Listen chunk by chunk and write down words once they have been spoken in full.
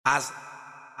As,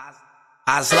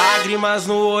 as lágrimas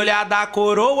no olhar da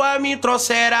coroa me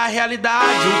trouxeram a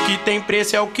realidade. O que tem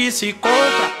preço é o que se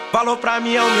compra. Falou pra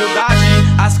mim a humildade.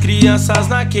 As crianças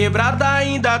na quebrada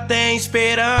ainda tem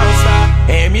esperança.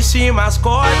 MC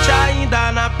Mascote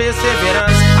ainda na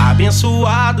perseverança.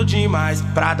 Abençoado demais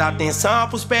pra dar atenção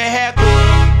pros perrecos.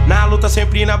 Na luta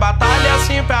sempre na batalha,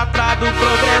 sempre atrás do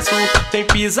progresso. Sem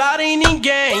pisar em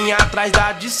ninguém, atrás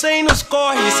da de 100 nos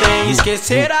corre. Sem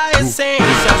esquecer a essência,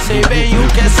 sei bem o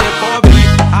que é ser pobre.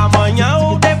 Amanhã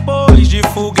ou depois de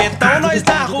foguetão nós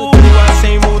na rua,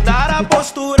 sem mudar a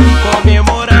postura,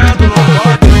 comemorando no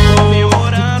pódio,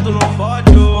 comemorando no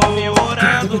pódio,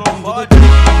 comemorando no pódio.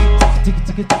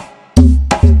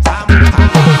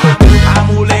 A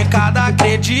molecada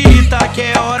acredita que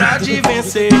é hora de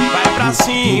vencer, vai pra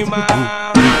cima.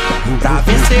 Pra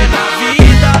vencer na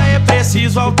vida é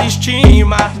preciso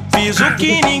autoestima. Fiz o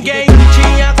que ninguém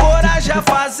tinha coragem a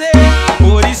fazer.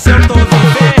 Por isso eu tô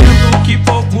vivendo que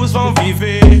poucos vão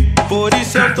viver. Por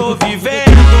isso eu tô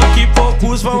vivendo que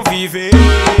poucos vão viver.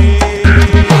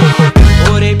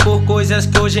 Orei por coisas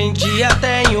que hoje em dia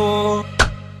tenho.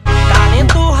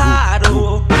 Talento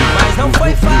raro, mas não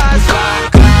foi fácil a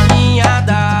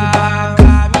caminhada.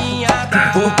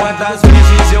 Por quantas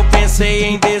vezes eu pensei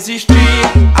em desistir.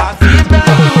 A vida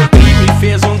do crime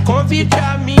fez um convite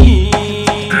a mim.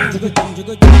 A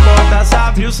porta se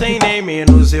abriu sem nem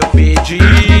menos eu pedi.